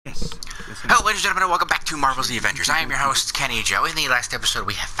ladies and gentlemen, welcome back to Marvel's The Avengers. I am your host, Kenny Joe. In the last episode,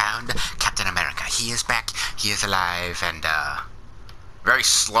 we have found Captain America. He is back, he is alive, and, very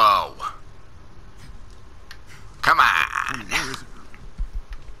slow. Come on.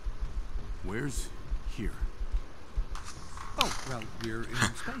 Where's here? Oh, well, we're in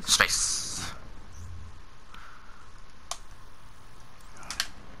space. Space.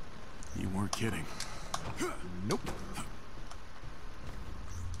 You weren't kidding. Nope.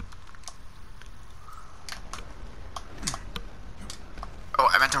 Oh,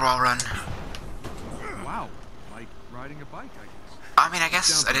 I meant to wall run. Wow, like riding a bike, I guess. I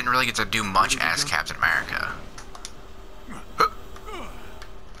guess I didn't really get to do much as Captain America.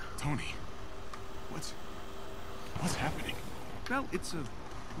 Tony, what's happening? Well, it's a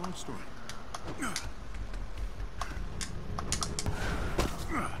long story.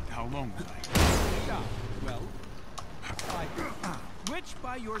 How long was I? Well, which,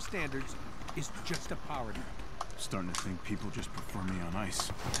 by your standards, is just a power nap. Starting to think people just prefer me on ice.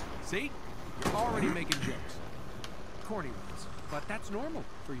 See? You're already making jokes. Corny ones. But that's normal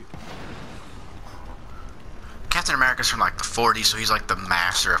for you. Captain America's from like the 40s, so he's like the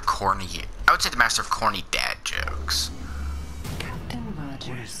master of corny. I would say the master of corny dad jokes. Captain Rogers.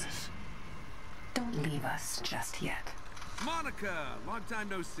 What is this? Don't leave us just yet. Monica! Long time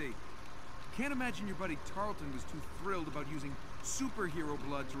no see. Can't imagine your buddy Tarleton was too thrilled about using superhero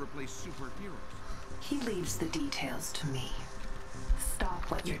blood to replace superheroes. He leaves the details to me.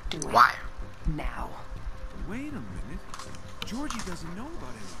 Stop what you're doing. Why? Now. Wait a minute. Georgie doesn't know about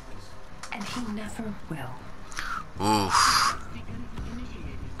any of this. And he never will. Oof.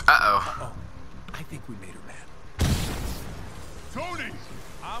 Uh-oh. I think we made her mad. Tony!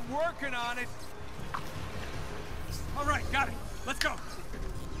 I'm working on it. All right, got it. Let's go.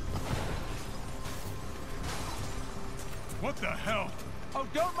 What the hell? Oh,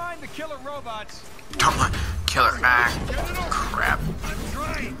 don't mind the killer robots. Don't let killer. Ah, crap. I'm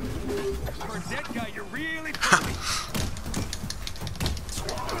trying. For a dead guy, you're really pretty.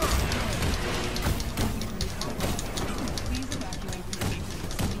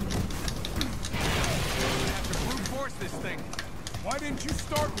 Have to brute force this thing. Why didn't you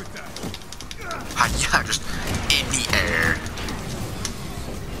start with that? Yeah, just in the air.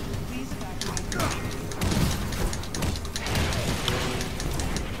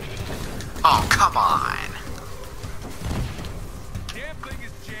 Oh, come on. Damn thing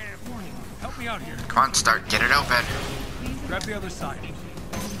is jammed. Help me out here. Come on, start. Get it open. Grab the other side.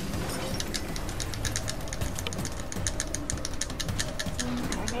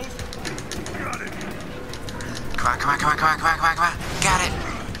 Almost got it. Come on, come on, come on, come on, come on, come on, come on. Got it.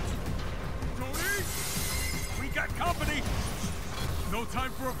 Tony! We got company. No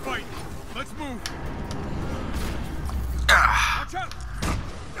time for a fight. Let's move. Ah. Watch out.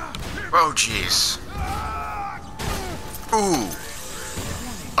 Oh, jeez. Ooh.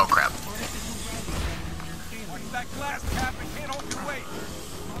 Oh, crap. Watch that glass cap. It can't hold your weight.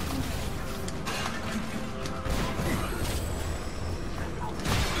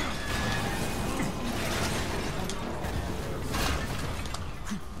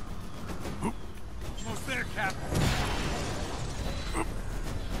 Almost there, Cap.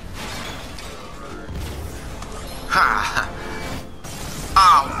 Ha.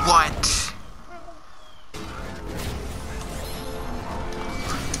 Oh, what?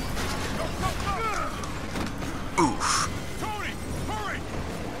 Oof. Tony, hurry!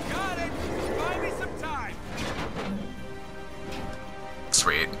 Got it. Buy me some time.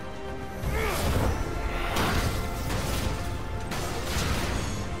 Sweet.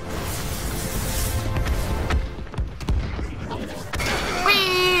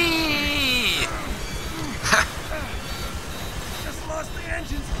 Whee! Just lost the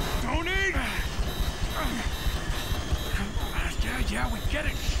engines. Tony! Yeah, we get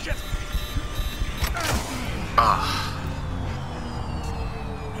it. Shit. Oh.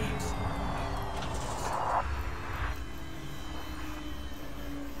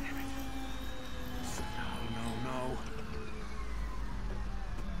 No.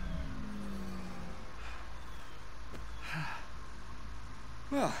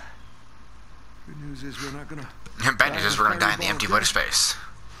 Well, good news is we're not gonna. Bad news is we're gonna die in the empty void of space.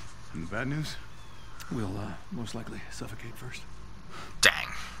 And bad news? We'll most likely suffocate first. Dang.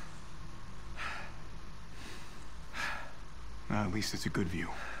 At least it's a good view.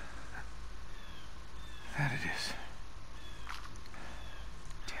 That it is.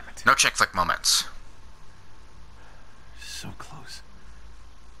 Damn it. No chick flick moments. So close.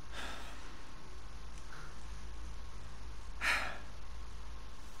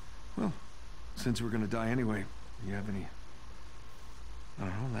 Well, since we're gonna die anyway, you have any, I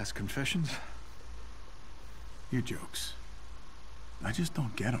don't know, last confessions? Your jokes. I just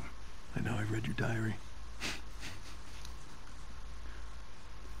don't get them. I know, I read your diary.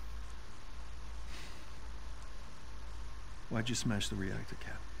 Why'd you smash the reactor,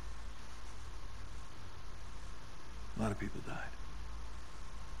 Cap? A lot of people died.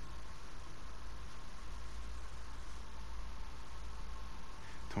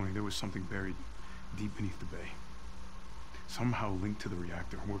 Tony, there was something buried deep beneath the bay. Somehow linked to the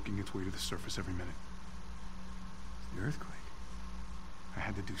reactor, working its way to the surface every minute. It's the earthquake. I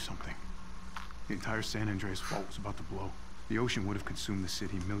had to do something. The entire San Andreas fault was about to blow. The ocean would have consumed the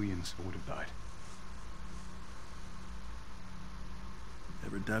city. Millions would have died.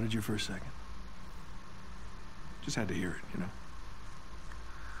 Never doubted you for a second. Just had to hear it, you know?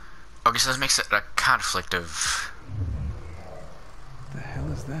 Okay, so this makes it a conflict of... What the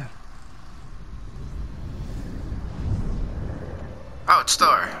hell is that? Oh, it's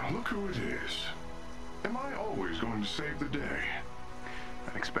Thor. Look who it is. Am I always going to save the day?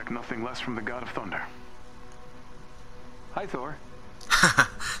 I'd expect nothing less from the God of Thunder. Hi, Thor.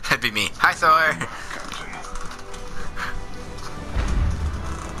 That'd be me. Hi, Thor. Captain.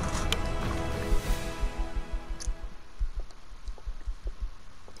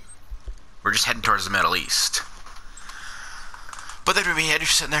 We're just heading towards the Middle East. But then we had you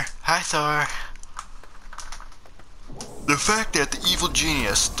sitting there. Hi, Thor. The fact that the evil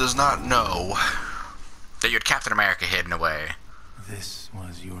genius does not know that you had Captain America hidden away. This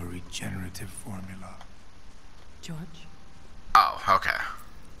was your regenerative formula. George? Oh, okay.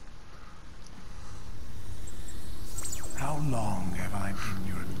 How long have I been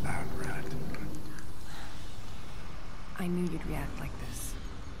your lab rat? I knew you'd react like this.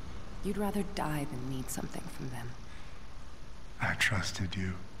 You'd rather die than need something from them. I trusted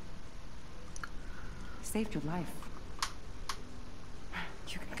you. Saved your life.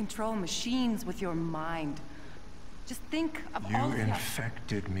 You can control machines with your mind. Just think of You all the...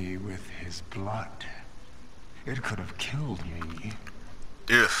 infected me with his blood. It could have killed me.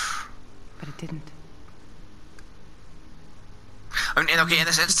 If. But it didn't. I mean, okay, in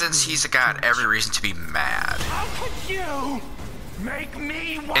this instance, he's got every reason to be mad. How could you make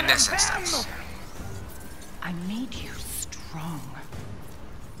me one In this of them? instance. I made you strong.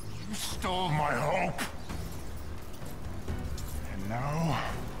 You stole my hope. And now,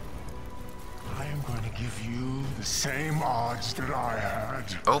 I am going to give you the same odds that I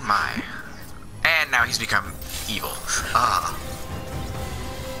had. Oh my. And now he's become evil. Ah.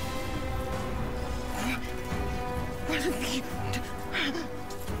 I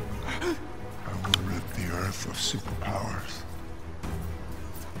will rid the Earth of superpowers.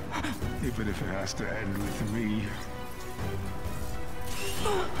 Even if it has to end with me.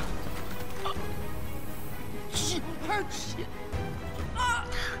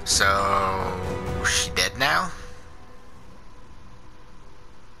 So, she dead now?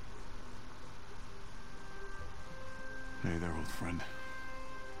 Hey there, old friend.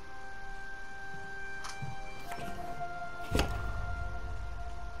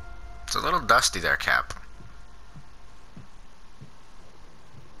 It's a little dusty there, Cap.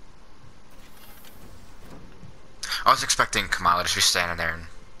 I was expecting Kamala to be standing there and...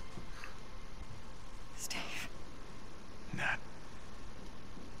 Steve. Nat.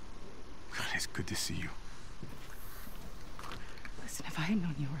 God, it's good to see you. Listen, if I had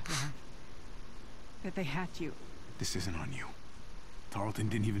known you were alive, that they had you. This isn't on you. Tarleton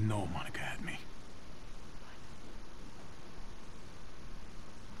didn't even know Monica had me.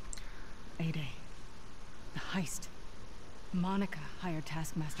 A-Day. The heist. Monica hired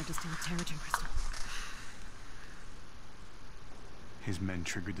Taskmaster to steal a Terrigen crystal. His men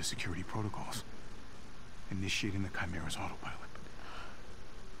triggered the security protocols, initiating the Chimera's autopilot.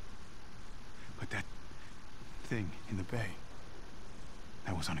 But that thing in the bay,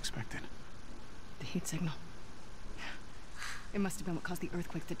 that was unexpected. The heat signal. It must have been what caused the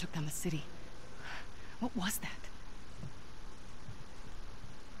earthquake that took down the city. What was that?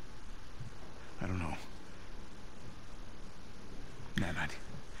 I don't know. Nat,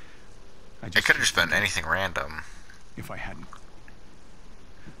 I It could have just been anything random. If I hadn't.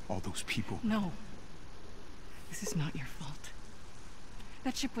 All those people. No. This is not your fault.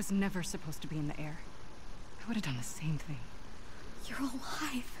 That ship was never supposed to be in the air. I would have done the same thing. You're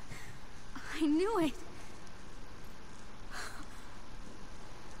alive. I knew it.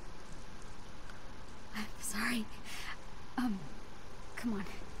 I'm sorry. Come on.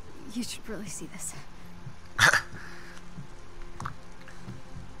 You should really see this.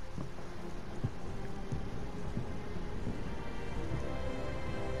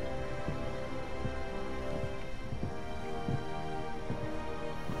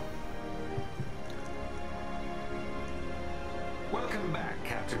 Welcome back,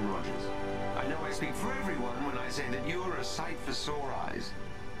 Captain Rogers. I know I speak for everyone when I say that you are a sight for sore eyes.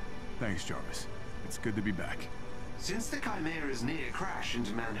 Thanks, Jarvis. It's good to be back. Since the Chimera's near crash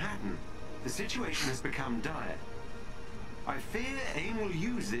into Manhattan, the situation has become dire. I fear AIM will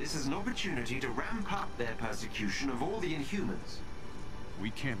use this as an opportunity to ramp up their persecution of all the Inhumans. We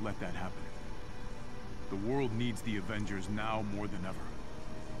can't let that happen. The world needs the Avengers now more than ever.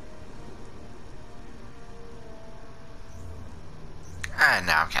 And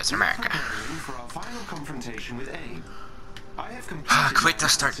now Captain America. For our final confrontation with AIM. I have completed Complete the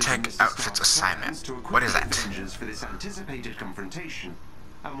Stark Tech Outfits assignment. What is that? Avengers for this anticipated confrontation,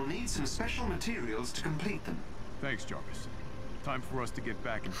 and will need some special materials to complete them. Thanks, Jarvis. Time for us to get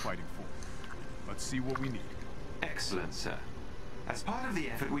back in fighting form. Let's see what we need. Excellent, sir. As part of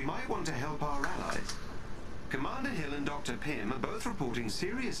the effort, we might want to help our allies. Commander Hill and Dr. Pym are both reporting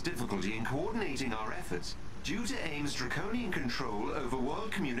serious difficulty in coordinating our efforts due to AIM's draconian control over world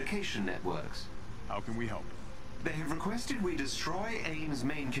communication networks. How can we help? They have requested we destroy AIM's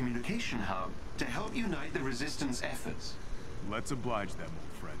main communication hub to help unite the Resistance efforts. Let's oblige them,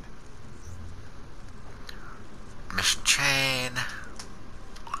 old friend. Miss Chain.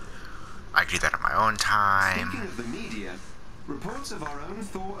 I can do that on my own time. Speaking of the media, reports of our own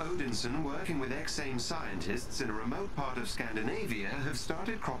Thor Odinson working with ex-AIM scientists in a remote part of Scandinavia have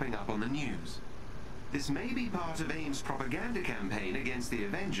started cropping up on the news. This may be part of AIM's propaganda campaign against the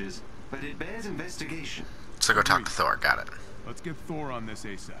Avengers, but it bears investigation. So go talk to Thor, got it. Let's get Thor on this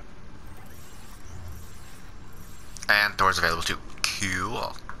ASAP. And Thor's available too.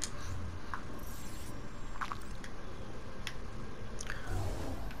 Cool.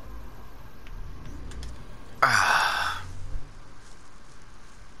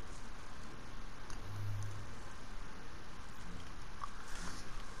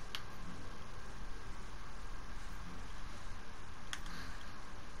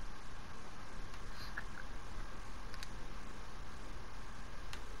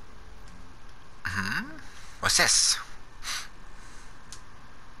 What's this?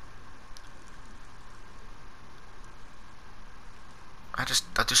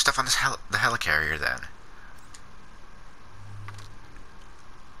 I'll do stuff on this the helicarrier then.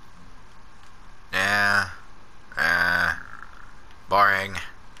 Yeah. Boring.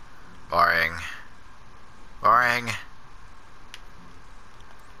 Boring. Boring.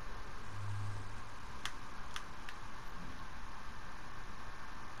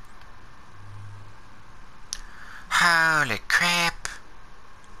 Holy crap.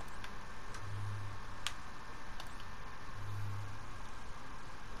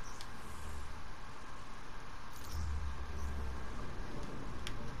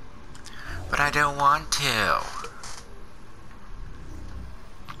 But I don't want to.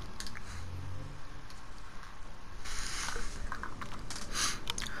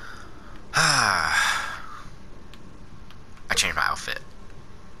 I changed my outfit.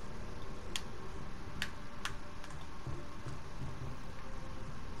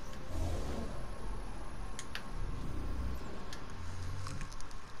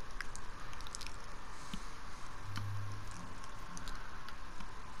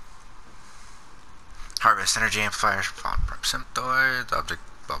 Harvest energy amplifiers from symptoids, object,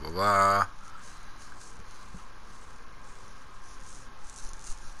 blah blah blah.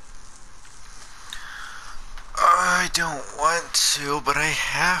 I don't want to, but I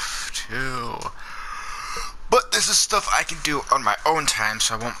have to. But this is stuff I can do on my own time,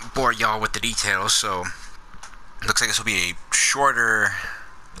 so I won't bore y'all with the details. So, it looks like this will be a shorter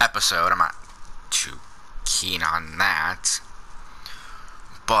episode. I'm not too keen on that.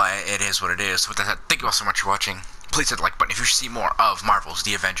 But it is what it is. With that said, thank you all so much for watching. Please hit the like button if you see more of Marvel's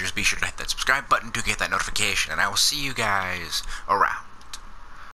The Avengers. Be sure to hit that subscribe button to get that notification. And I will see you guys around.